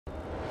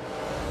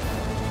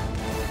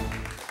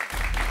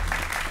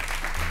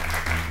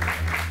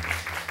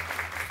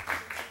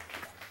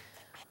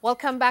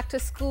Welcome back to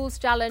School's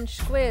Challenge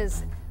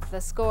Quiz.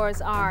 The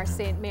scores are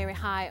St. Mary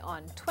High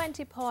on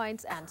 20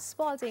 points and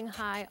Spalding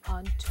High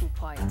on 2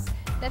 points.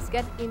 Let's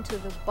get into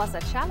the buzzer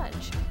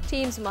challenge.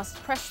 Teams must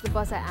press the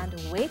buzzer and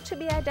wait to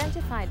be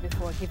identified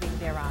before giving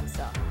their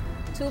answer.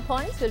 2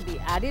 points will be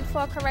added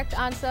for correct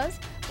answers,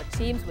 but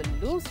teams will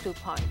lose 2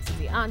 points if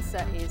the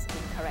answer is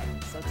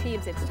incorrect. So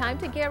teams, it's time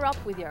to gear up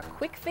with your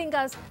quick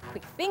fingers,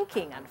 quick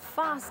thinking and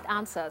fast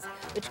answers,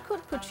 which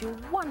could put you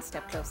one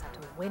step closer to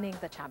winning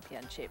the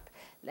championship.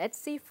 Let's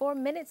see 4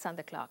 minutes on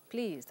the clock,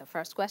 please. The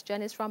first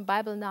question is from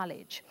Bible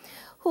knowledge.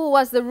 Who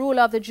was the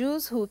ruler of the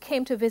Jews who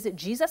came to visit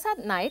Jesus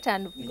at night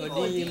and...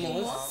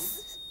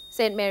 Nicodemus.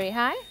 St. Mary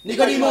High?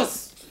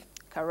 Nicodemus.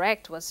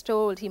 Correct, was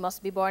told he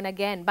must be born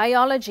again.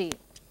 Biology.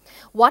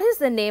 What is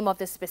the name of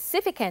the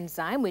specific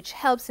enzyme which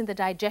helps in the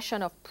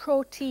digestion of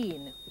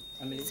protein?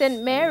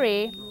 St.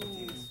 Mary?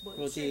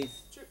 Protease.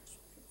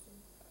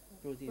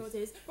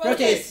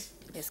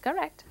 Is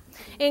correct.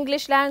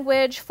 English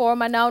language,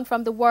 form a noun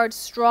from the word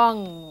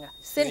strong.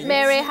 St.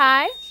 Mary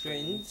High?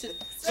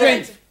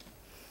 Strength.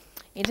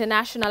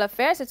 International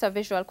affairs, it's a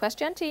visual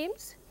question,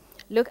 teams.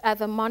 Look at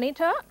the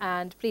monitor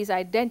and please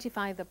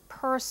identify the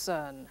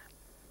person.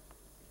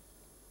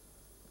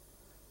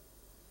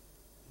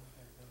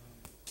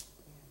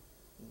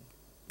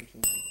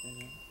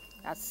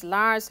 That's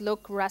Lars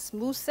Luk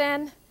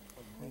Rasmussen,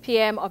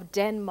 PM of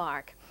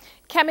Denmark.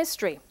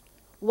 Chemistry.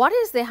 What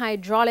is the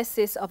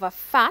hydrolysis of a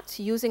fat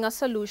using a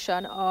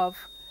solution of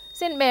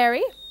St.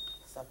 Mary?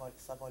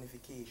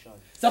 Saponification.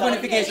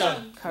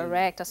 Saponification.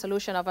 Correct. A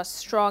solution of a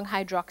strong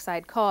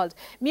hydroxide called.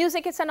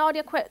 Music, it's an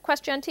audio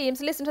question,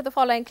 teams. Listen to the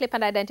following clip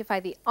and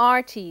identify the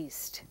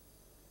artist.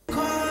 St.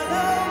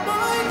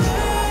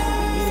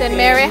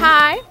 Mary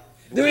High?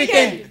 The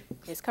Weekend.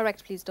 Is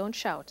correct. Please don't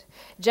shout.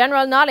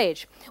 General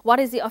knowledge. What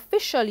is the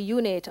official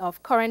unit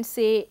of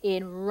currency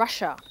in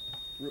Russia?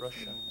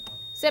 Russia.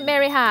 St.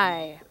 Mary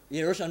High?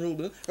 Yeah, Russian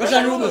ruble.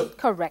 Russian ruble.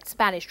 Correct.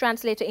 Spanish.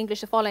 Translate to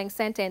English the following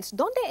sentence.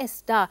 ¿Dónde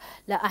está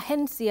la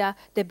agencia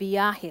de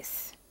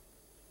viajes?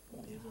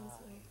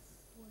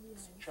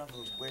 Where's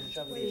the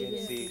travel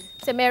agency?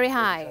 St. Mary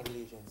High?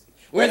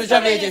 Where's the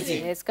travel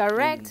agency? Is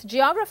correct.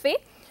 Geography.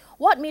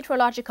 What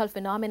meteorological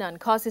phenomenon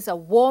causes a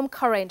warm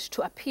current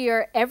to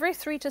appear every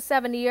 3 to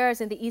 7 years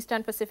in the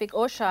Eastern Pacific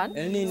Ocean?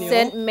 El Niño.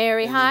 St.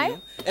 Mary High?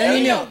 El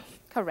Niño.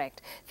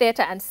 Correct.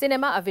 Theatre and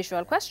cinema, a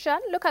visual question.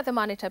 Look at the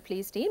monitor,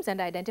 please, teams, and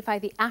identify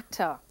the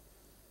actor.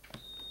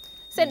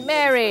 St.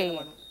 Mary?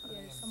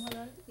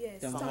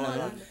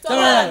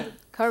 Summerland.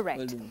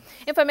 Correct.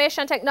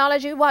 Information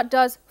technology, what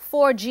does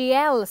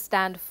 4GL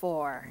stand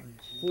for?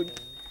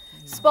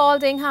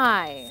 Spalding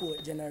High?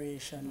 Fourth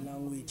generation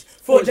language.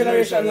 Fourth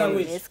generation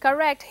language. Is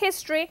correct.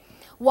 History,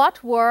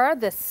 what were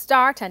the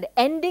start and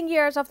ending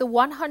years of the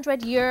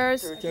 100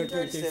 years?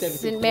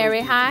 St.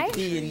 Mary High?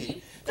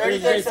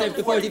 37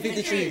 to 40,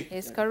 53.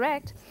 Is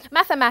correct.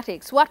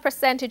 Mathematics, what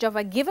percentage of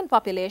a given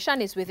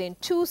population is within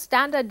 2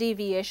 standard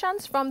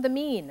deviations from the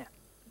mean?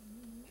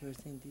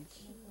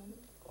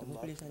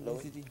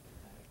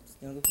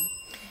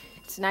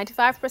 It's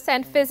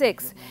 95%.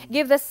 Physics.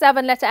 Give the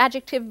 7-letter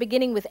adjective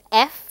beginning with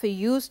F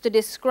used to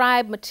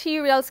describe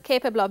materials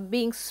capable of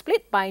being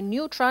split by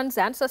neutrons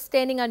and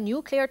sustaining a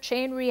nuclear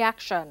chain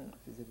reaction.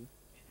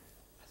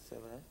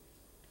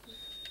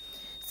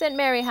 St.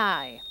 Mary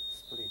High?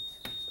 Split.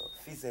 So,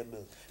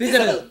 feasible.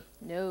 Feasible.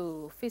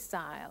 No,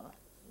 fissile.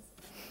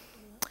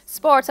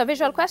 Sports, a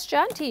visual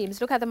question.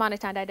 Teams, look at the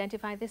monitor and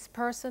identify this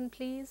person,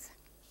 please.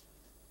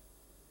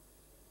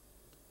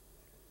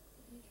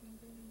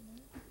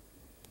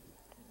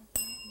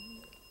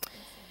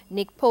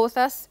 Nick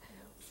Pothas,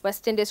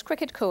 West Indies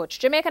cricket coach.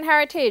 Jamaican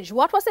heritage.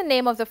 What was the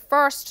name of the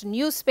first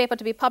newspaper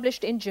to be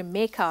published in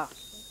Jamaica?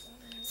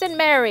 St.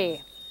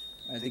 Mary?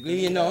 The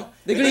Gleaner.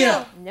 The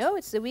Gleaner. No,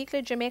 it's the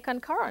Weekly Jamaican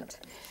Current.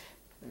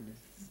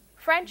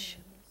 French.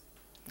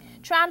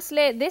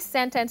 Translate this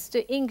sentence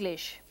to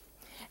English.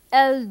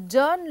 Elle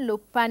donne le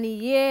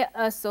panier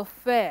à son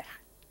frère.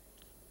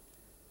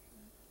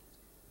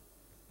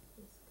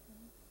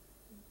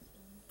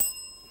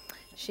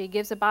 She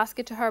gives a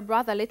basket to her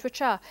brother.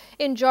 Literature.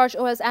 In George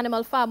Orwell's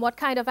Animal Farm, what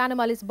kind of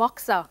animal is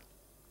Boxer?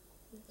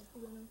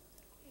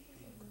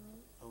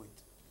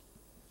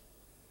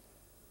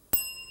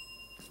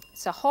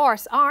 It's a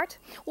horse. Art.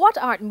 What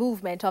art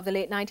movement of the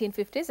late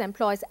 1950s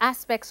employs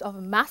aspects of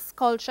mass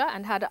culture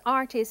and had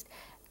artist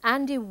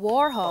Andy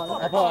Warhol?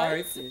 Pop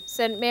art.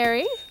 St.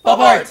 Mary? Pop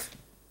art.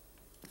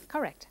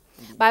 Correct.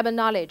 Bible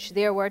knowledge.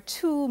 There were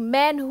 2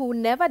 men who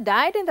never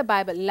died in the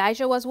Bible.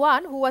 Elijah was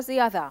one. Who was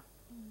the other?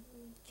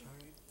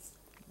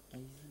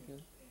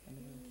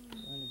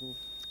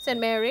 St.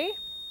 Mary?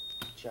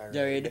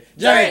 Jared.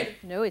 Jared.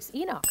 No, it's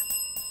Enoch.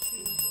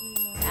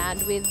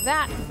 And with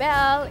that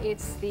bell,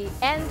 it's the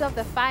end of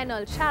the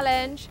final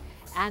challenge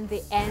and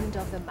the end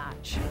of the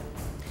match.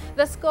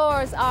 The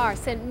scores are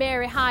St.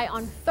 Mary High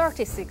on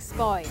 36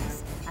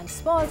 points and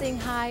Spalding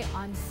High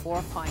on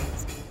 4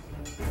 points.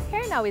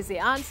 Here now is the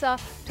answer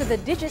to the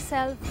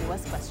Digicel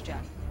viewers question.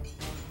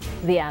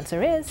 The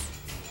answer is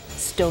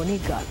Stony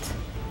Gut.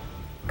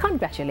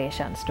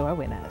 Congratulations to our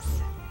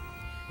winners.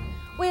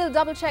 We'll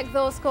double check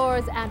those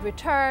scores and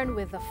return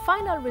with the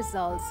final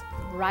results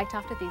right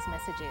after these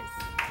messages.